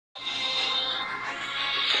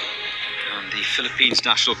And the Philippines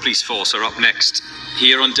National Police Force are up next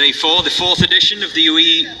here on day 4, the 4th edition of the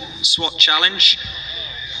UE Swat Challenge.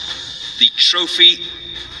 The trophy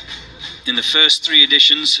in the first 3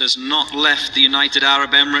 editions has not left the United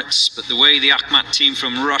Arab Emirates, but the way the Akhmat team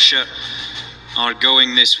from Russia are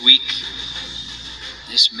going this week,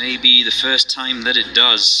 this may be the first time that it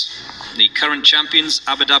does. The current champions,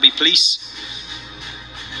 Abu Dhabi Police,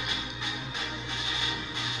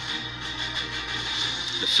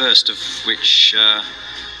 the first of which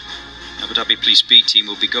Abu Dhabi Police B team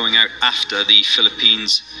will be going out after the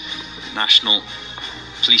Philippines National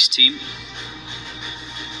Police team.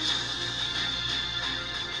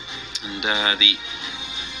 And the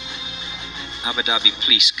Abu Dhabi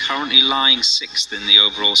Police currently lying 6th in the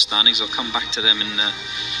overall standings. I'll come back to them in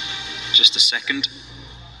just a second.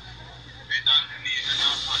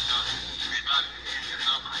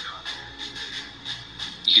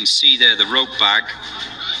 You can see there the rope bag.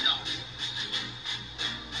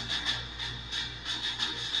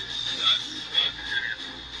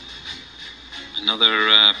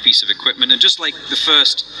 Another piece of equipment, and just like the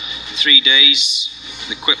first 3 days,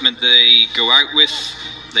 the equipment they go out with,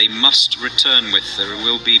 they must return with. There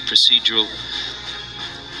will be procedural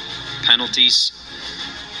penalties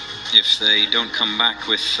if they don't come back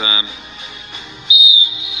with a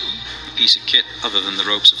piece of kit other than the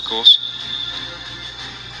ropes, of course.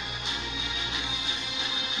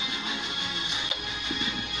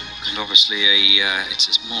 And obviously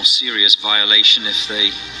it's a more serious violation if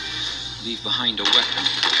they leave behind a weapon.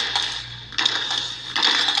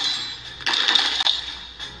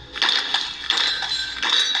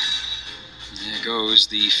 There goes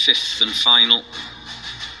the 5th and final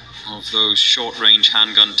of those short-range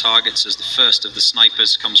handgun targets as the first of the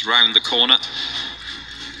snipers comes round the corner.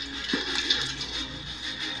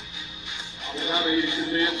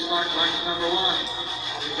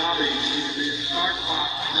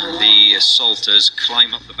 And the assaulters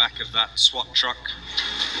climb up the back of that SWAT truck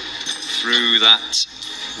through that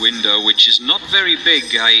window, which is not very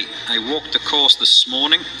big. I walked the course this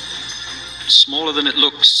morning, smaller than it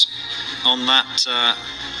looks on that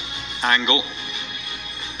angle.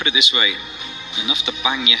 Put it this way, enough to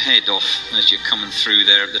bang your head off as you're coming through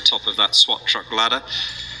there at the top of that SWAT truck ladder.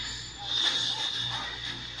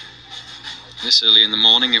 This early in the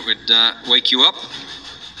morning it would wake you up.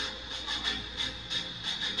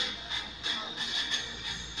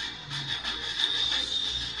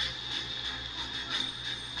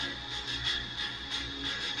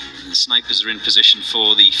 The snipers are in position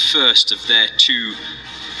for the first of their 2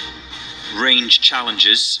 range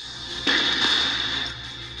challenges.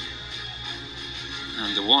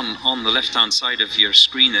 And the one on the left-hand side of your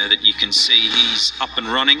screen there that you can see, he's up and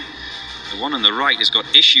running. The one on the right has got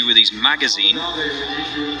issue with his magazine.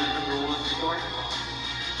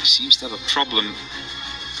 He seems to have a problem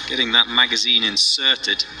getting that magazine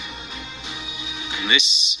inserted. And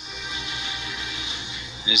this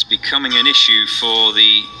is becoming an issue for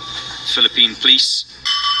the Philippine police.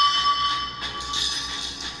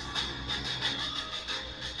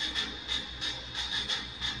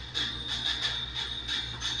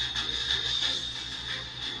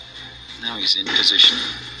 Now he's in position.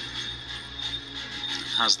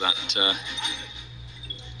 Has that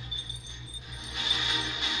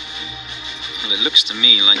well, it looks to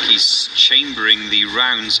me like he's chambering the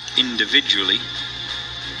rounds individually.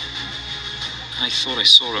 I thought I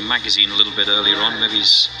saw a magazine a little bit earlier on. Maybe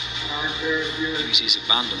he's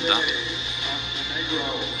abandoned that.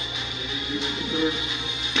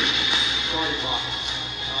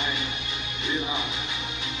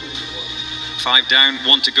 5 down,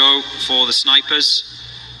 1 to go for the snipers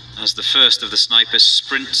as the first of the snipers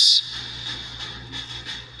sprints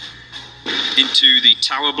into the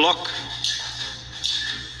tower block.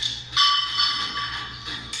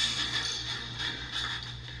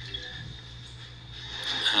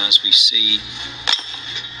 As we see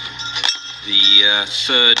the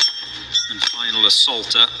 3rd and final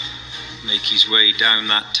assaulter make his way down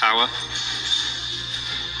that tower.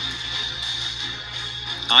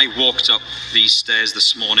 I walked up these stairs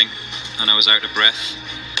this morning and I was out of breath.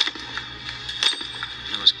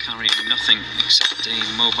 I was carrying nothing except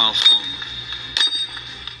a mobile phone.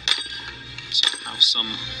 So have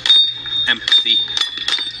some empathy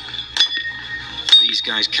for these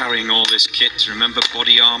guys carrying all this kit. Remember,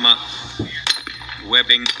 body armor,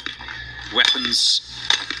 webbing, weapons.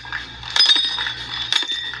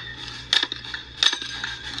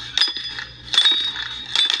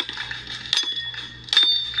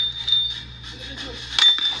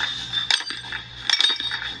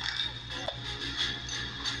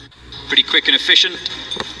 Pretty quick and efficient.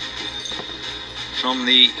 from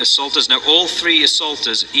the assaulters. Now all three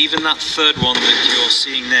assaulters, even that third one that you're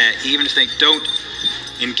seeing there, even if they don't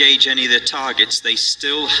engage any of their targets, they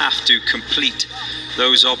still have to complete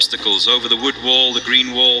those obstacles over the wood wall, the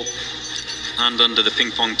green wall, and under the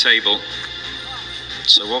ping pong table.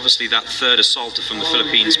 So obviously that third assaulter from the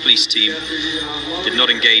Philippines police team did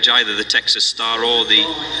not engage either the Texas Star or the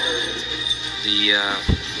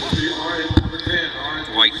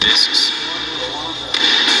white discs.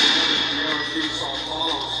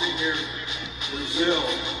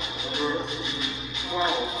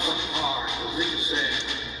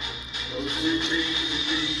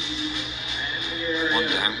 One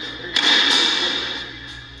down.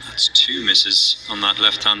 That's two misses on that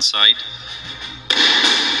left-hand side.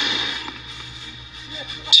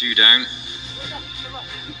 Two down.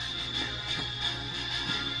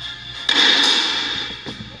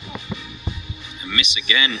 A miss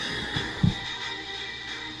again.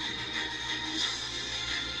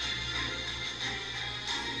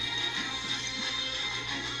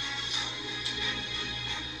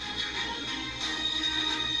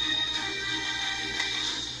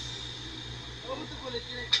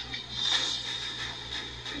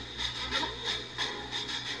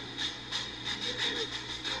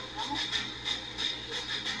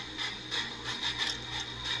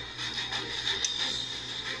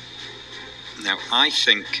 Now I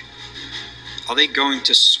think, are they going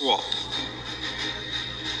to swap?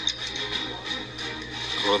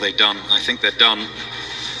 Or are they done? I think they're done.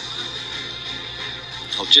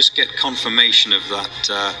 I'll just get confirmation of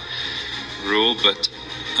that rule, but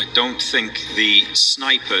I don't think the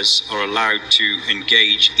snipers are allowed to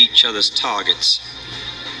engage each other's targets.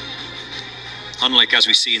 Unlike as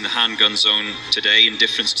we see in the handgun zone today, in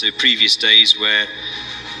difference to previous days where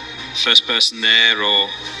first person there or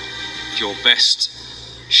your best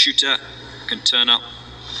shooter can turn up,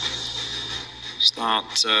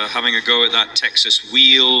 start having a go at that Texas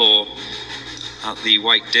wheel or at the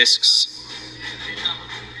white discs.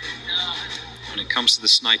 When it comes to the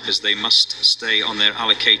snipers, they must stay on their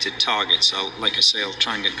allocated targets. Like I say, I'll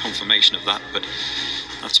try and get confirmation of that, but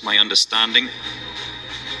that's my understanding.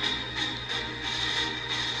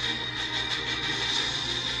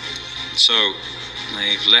 So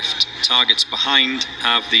they've left targets behind,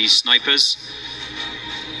 have the snipers.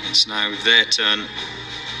 It's now their turn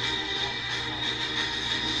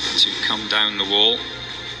to come down the wall.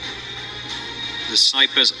 The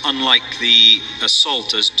snipers, unlike the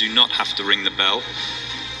assaulters, do not have to ring the bell.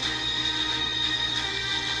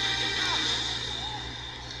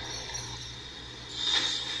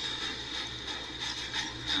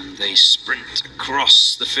 And they sprint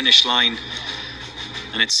across the finish line.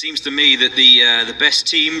 And it seems to me that the best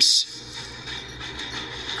teams,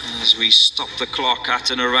 as we stop the clock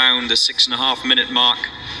at and around the 6.5 minute mark,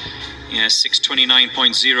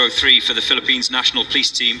 6:29.03 for the Philippines National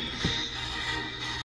Police Team.